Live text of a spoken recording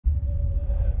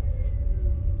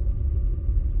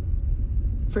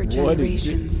For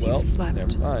generations Well, you've slept.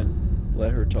 never mind.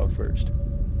 Let her talk first.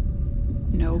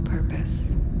 No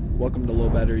purpose. Welcome to Low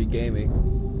Battery Gaming.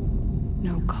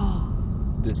 No call.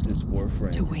 This is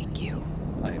Warframe. To wake you.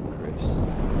 I am Chris.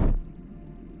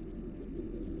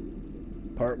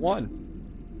 Part 1.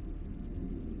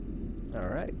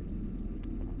 Alright.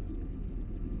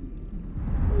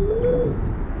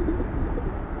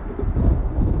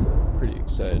 Pretty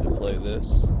excited to play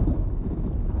this.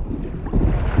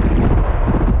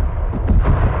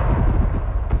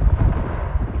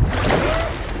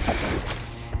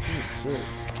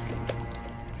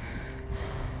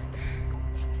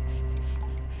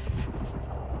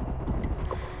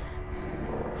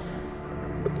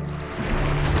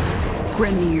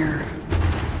 Grenier.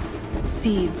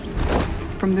 Seeds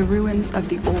from the ruins of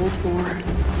the old war,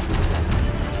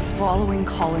 swallowing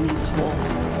colonies whole.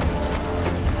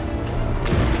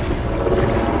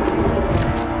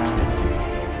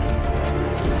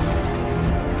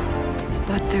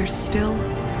 But there's still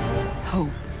hope.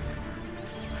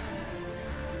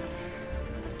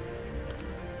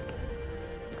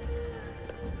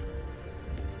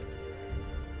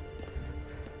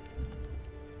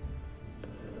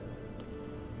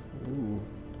 Ooh,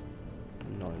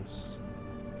 nice.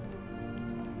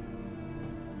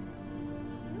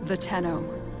 The Tenno.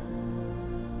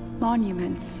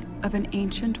 Monuments of an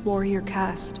ancient warrior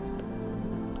caste.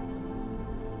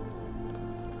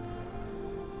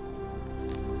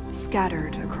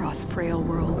 Scattered across frail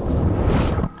worlds.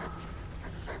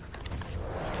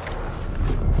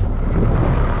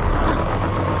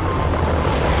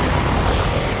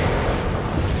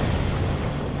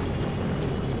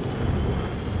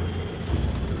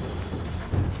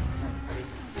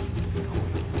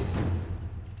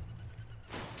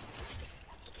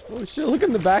 Oh shit, look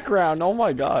in the background. Oh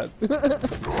my god.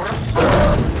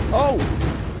 Oh!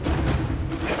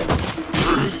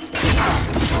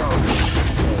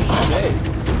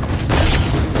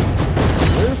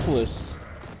 Worthless.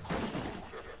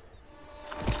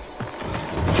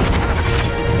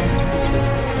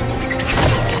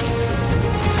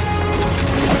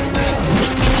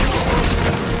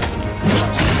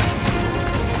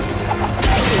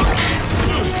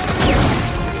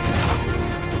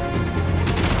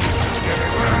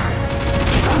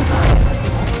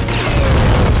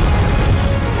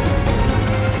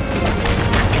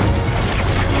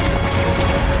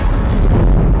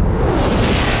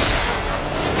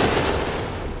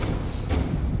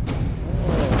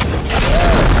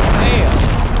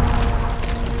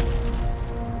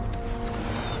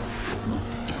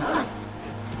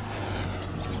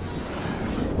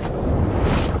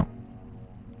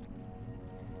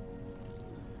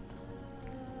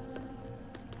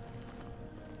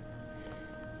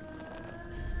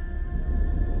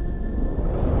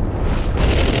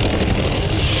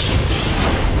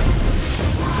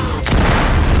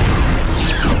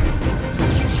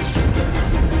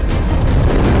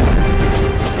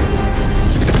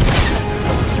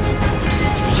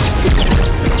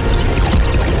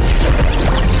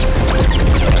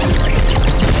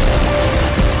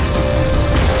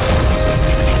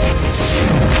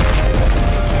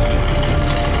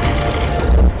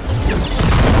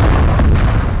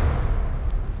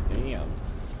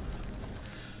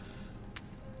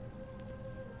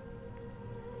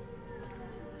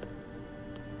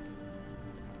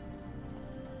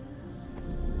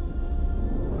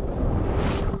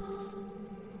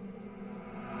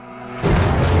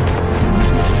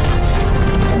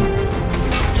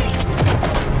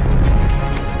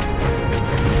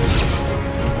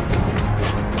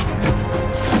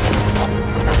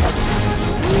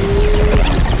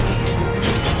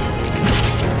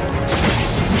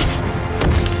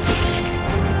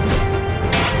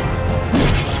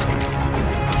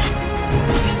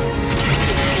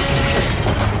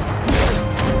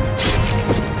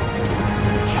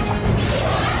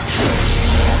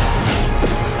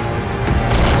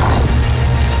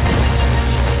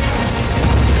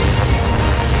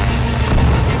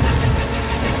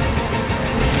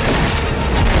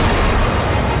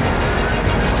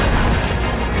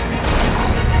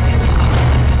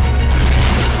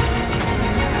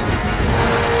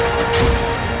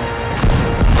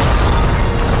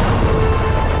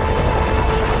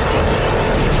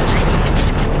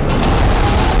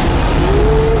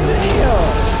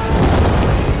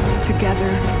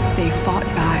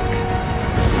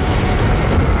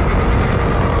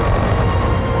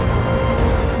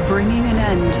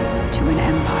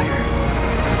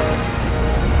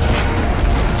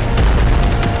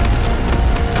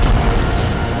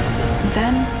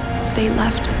 they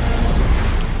left.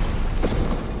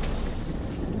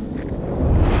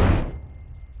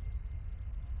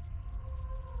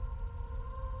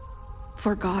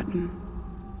 forgotten.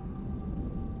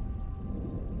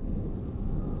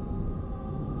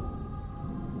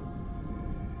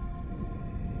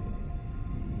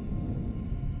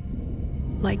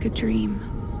 Like a dream.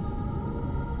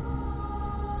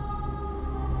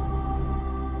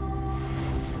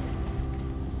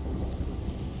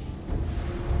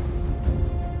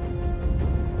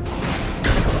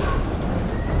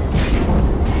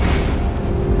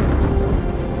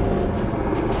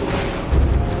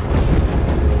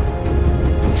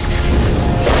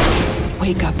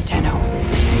 Wake up, Tenno.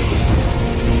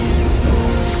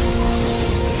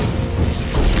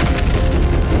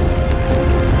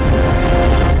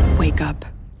 Wake up.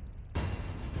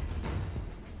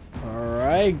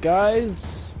 Alright,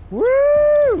 guys.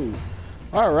 Woo!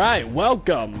 Alright,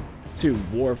 welcome to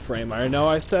Warframe. I know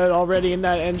I said it already in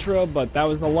that intro, but that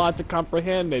was a lot to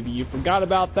comprehend. Maybe you forgot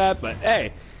about that, but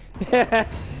hey.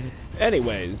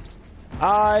 Anyways,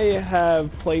 I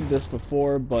have played this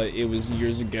before, but it was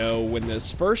years ago when this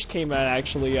first came out.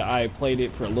 Actually, I played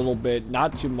it for a little bit,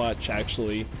 not too much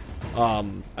actually.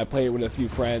 I played it with a few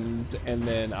friends, and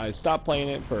then I stopped playing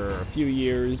it for a few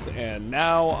years, and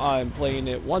now I'm playing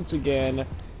it once again,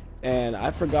 and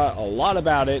I forgot a lot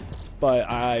about it, but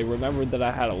I remembered that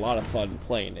I had a lot of fun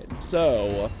playing it.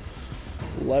 So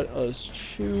let us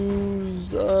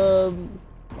choose. I'm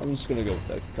just gonna go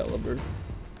with Excalibur.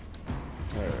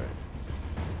 All right.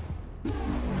 Here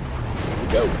we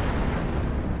go.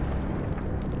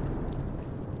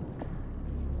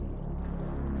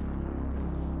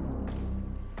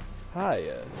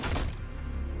 Hiya.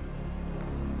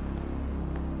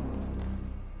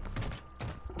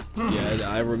 Yeah,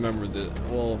 I remember the.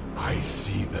 Well, I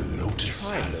see the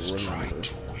Lotus has tried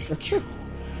to wake you.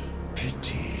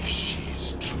 Pity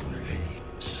she's too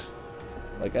late.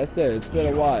 Like I said, it's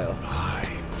been a while. My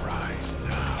prize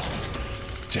now,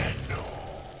 Tenno.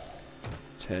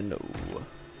 Tenno.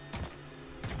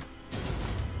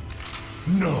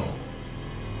 No.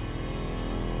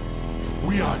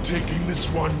 We are taking this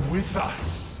one with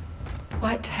us.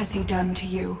 What has he done to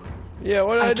you? Yeah,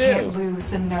 what did I do? I can't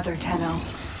lose another Tenno.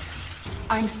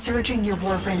 I'm surging your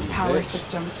Warframe's power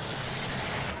systems.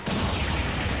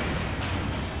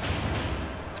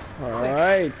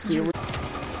 Alright, see we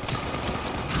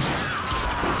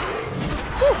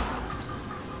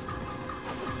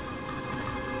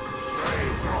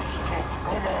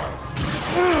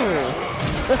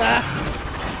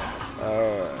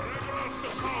Alright.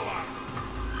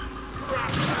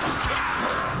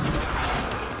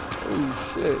 Oh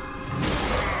shit.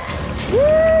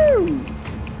 Woo!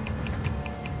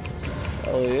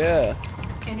 Oh yeah.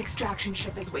 An extraction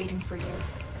ship is waiting for you,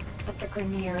 but the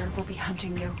Grineer will be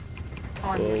hunting you.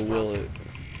 Arm yourself. Will it?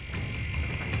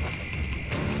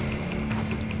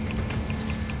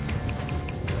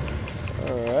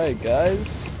 Alright, guys.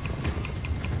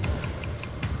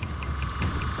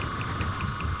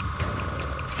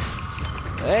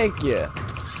 Thank you.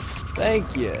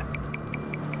 Thank you.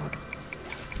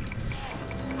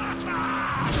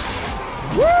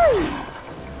 Woo!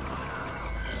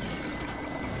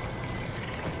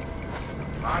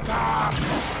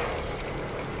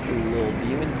 You little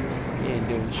demon. You ain't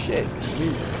doing shit.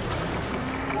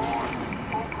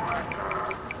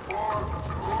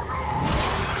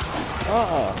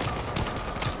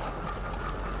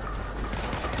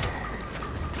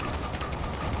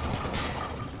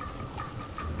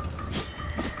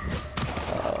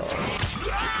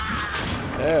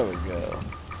 There we go.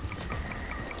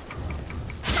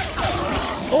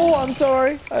 Oh, I'm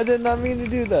sorry. I did not mean to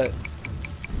do that.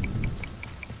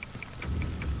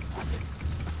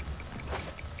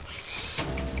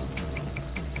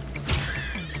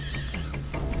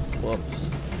 Whoops.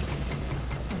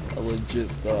 I legit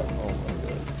thought, oh my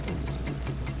god.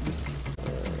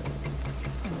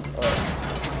 Oh.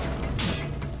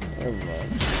 Never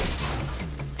mind.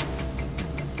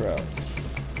 Crouch.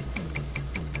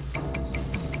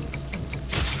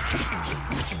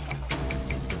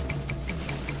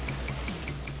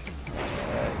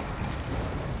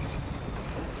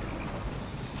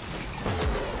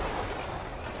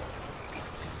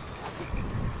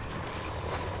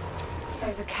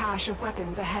 There's a cache of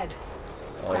weapons ahead.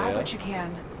 Oh, Grab yeah? what you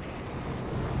can.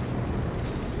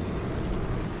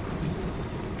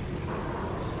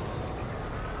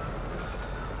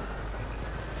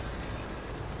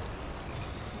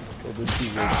 Will this be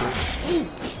real quick? Ooh.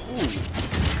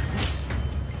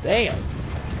 Damn.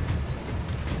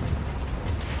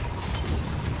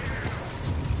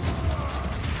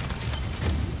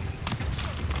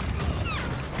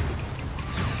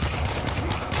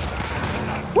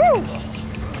 Woo!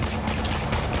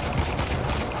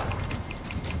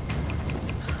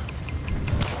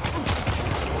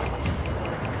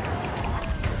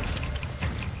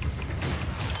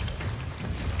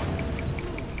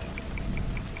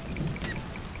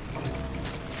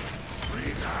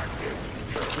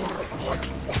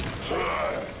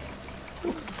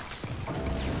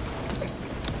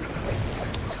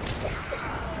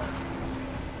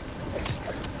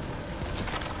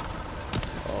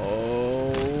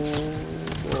 Oh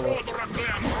boy.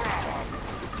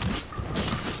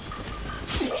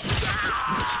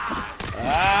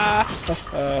 Ah!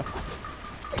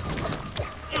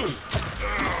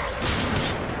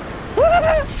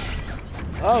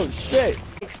 Oh shit!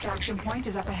 Extraction point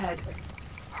is up ahead.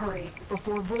 Hurry,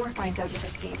 before Roar finds out you've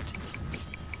escaped.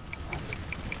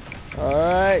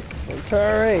 Alright, let's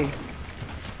hurry!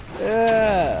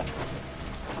 Yeah!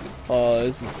 Oh,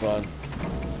 this is fun.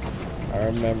 I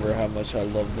remember how much I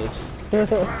love this.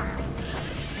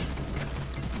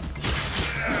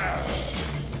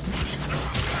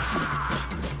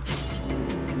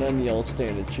 None of y'all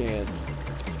stand a chance.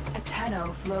 A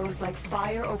Tenno flows like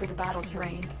fire over the battle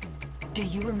terrain. Do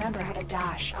you remember how to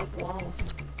dash up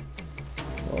walls?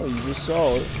 Oh, you just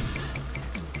saw it.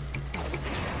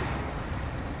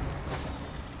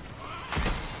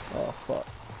 Oh, fuck.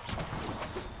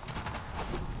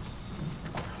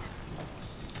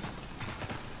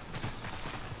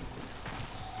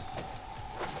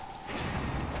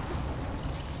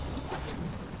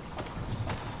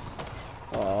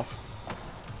 Oh.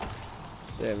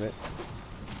 Damn it.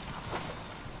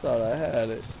 Thought I had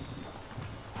it.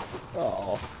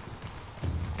 Oh.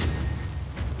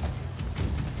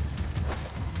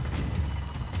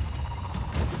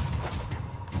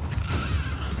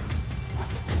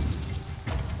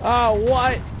 Oh,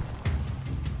 what?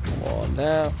 Come on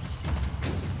now.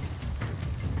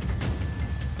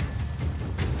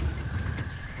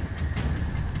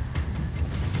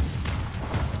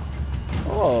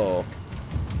 Oh.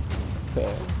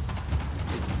 Okay.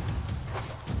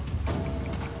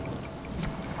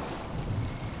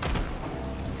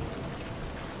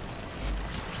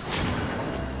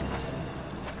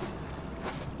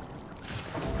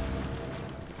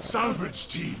 Salvage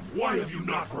team, why have you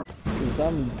not? Because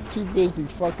I'm too busy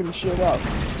fucking shit up.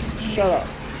 Shut up.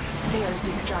 There's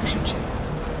the extraction ship.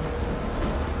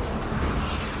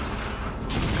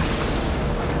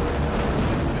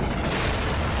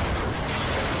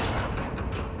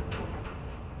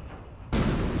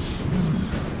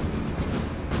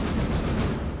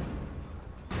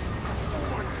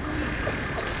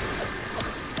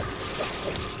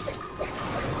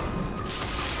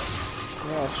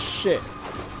 Oh shit.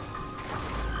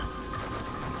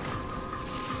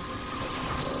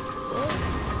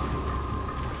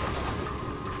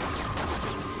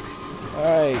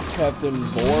 Alright, Captain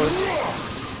Borg.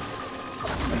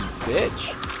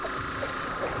 Bitch.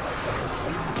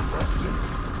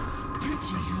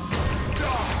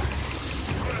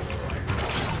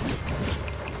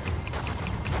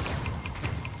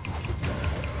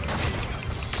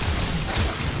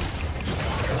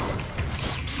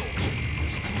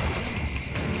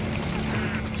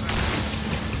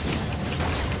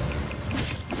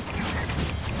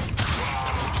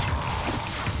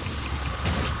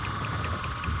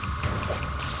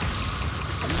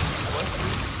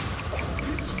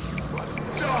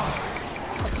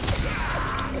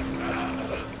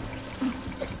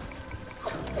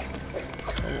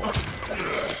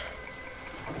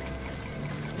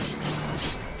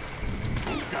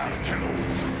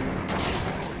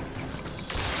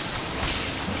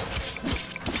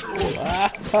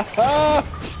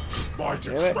 My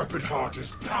decrepit heart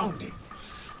is pounding.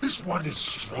 This one is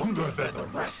stronger than the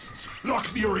rest.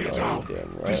 Lock the area down.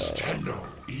 Right. This Tenno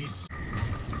is...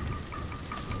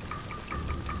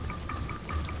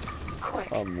 Quick.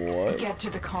 What? Get to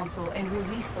the console and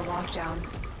release the lockdown.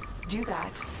 Do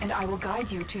that, and I will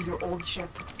guide you to your old ship.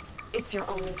 It's your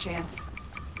only chance.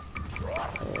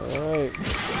 Alright,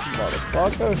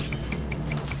 motherfucker.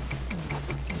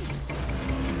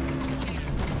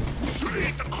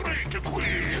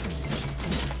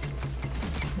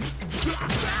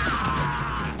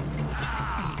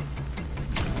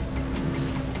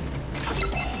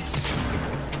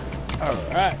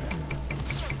 Alright.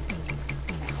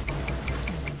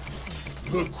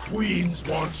 The Queens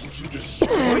wants to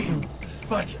destroy you,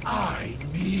 but I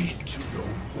need to know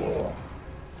more.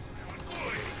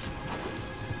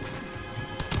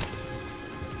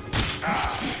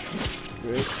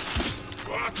 Good.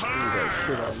 That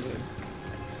shit on me.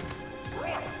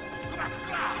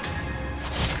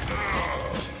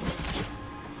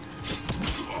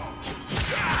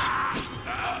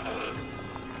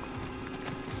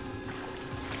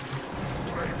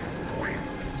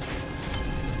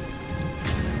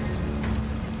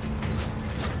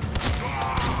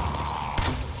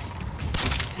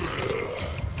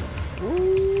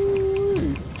 Ooh.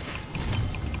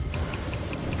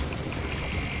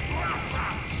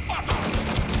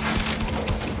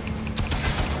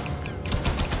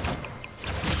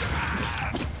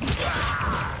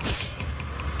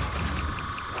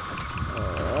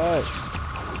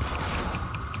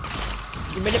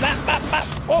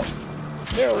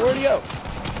 There, where'd he go?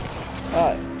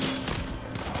 Alright.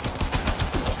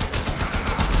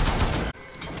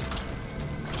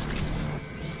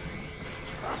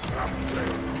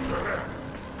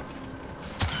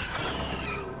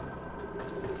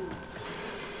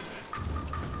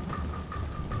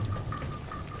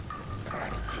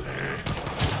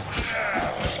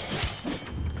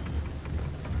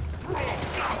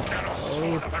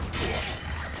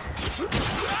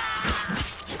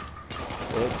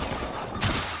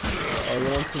 Oh, you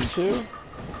want some too?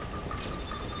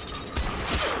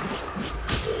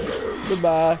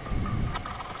 Goodbye.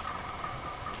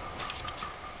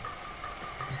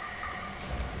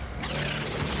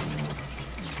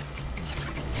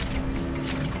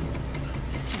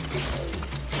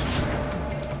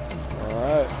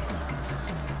 Alright.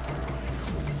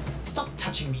 Stop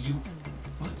touching me, you...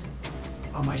 What?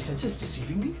 Are my senses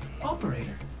deceiving me?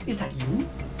 Operator, is that you?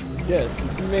 Yes,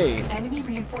 it's me. Enemy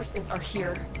reinforcements are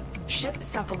here. Ship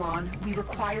Cephalon, we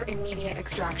require immediate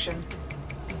extraction.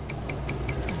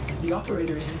 The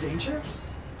operator is in danger?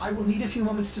 I will need a few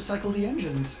moments to cycle the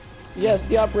engines. Yes,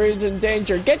 the operator's in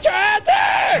danger. Get your hands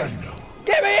in! Tendo,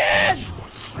 Get me are in! you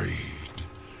afraid?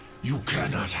 You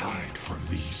cannot hide from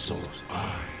these old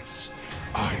eyes.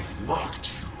 I've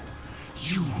marked you.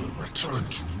 You will return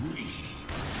to me.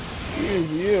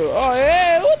 Excuse you. Oh,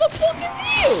 yeah, who the fuck is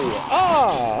you?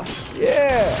 Ah,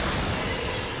 yeah.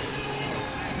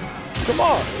 Come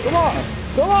on, come on,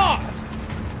 come on!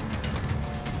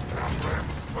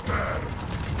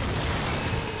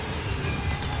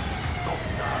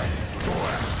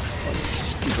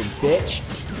 Stupid bitch.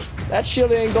 That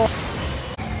shield ain't going.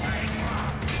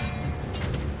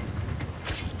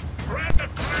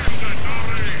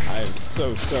 I am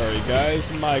so sorry,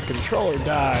 guys. My controller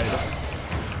died.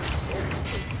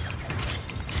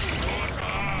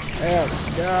 There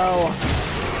we go.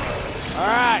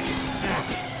 Alright.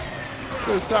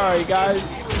 So sorry,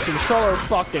 guys. Controller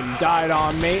fucking died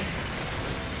on me.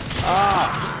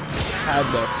 Had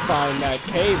to find that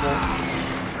cable.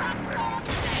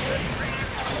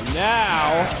 And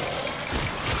now,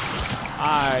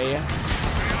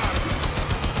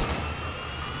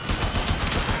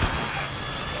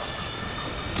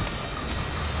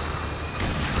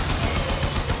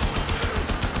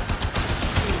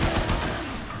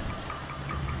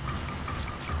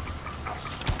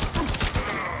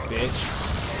 bitch.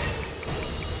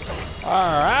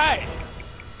 Alright.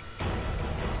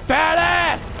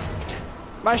 Badass!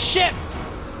 My ship!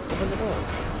 Open the door.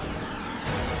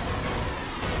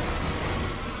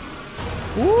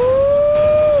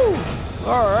 Woo!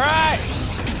 Alright!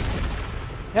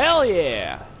 Hell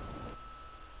yeah!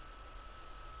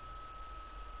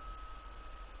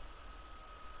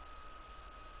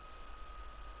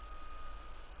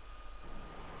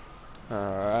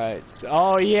 Alright.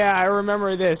 Oh yeah, I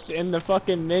remember this. In the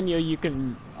fucking menu you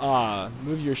can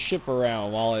move your ship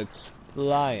around while it's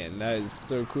flying. That is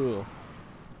so cool.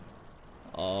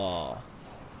 Oh.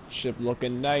 Ship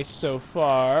looking nice so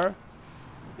far.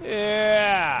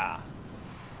 Yeah!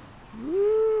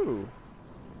 Woo!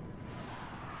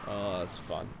 Oh, that's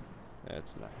fun.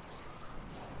 That's nice.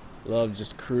 Love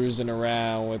just cruising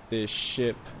around with this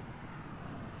ship.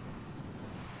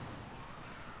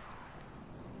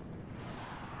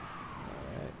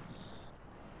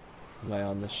 Am I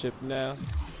on the ship now?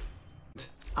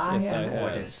 I Yes, am I have.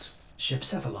 Ordis, Ship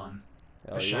Cephalon.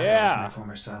 Hell A shadow yeah! of my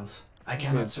former self. I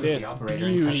cannot With serve this the operator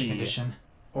in such a beauty. condition.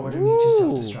 Order me to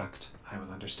self-destruct. I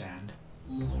will understand.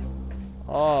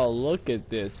 Oh, look at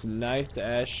this nice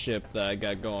ass ship that I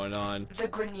got going on. The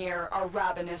Grenier are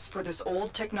ravenous for this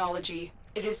old technology.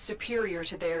 It is superior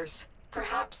to theirs.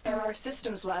 Perhaps there are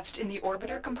systems left in the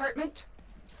orbiter compartment?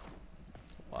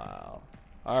 Wow.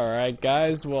 Alright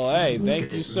guys, well hey, Look thank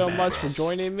at you this so much for madness.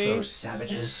 joining me. Those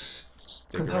savages.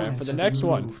 Stick around for Components the have next been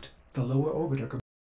one. removed. The lower orbiter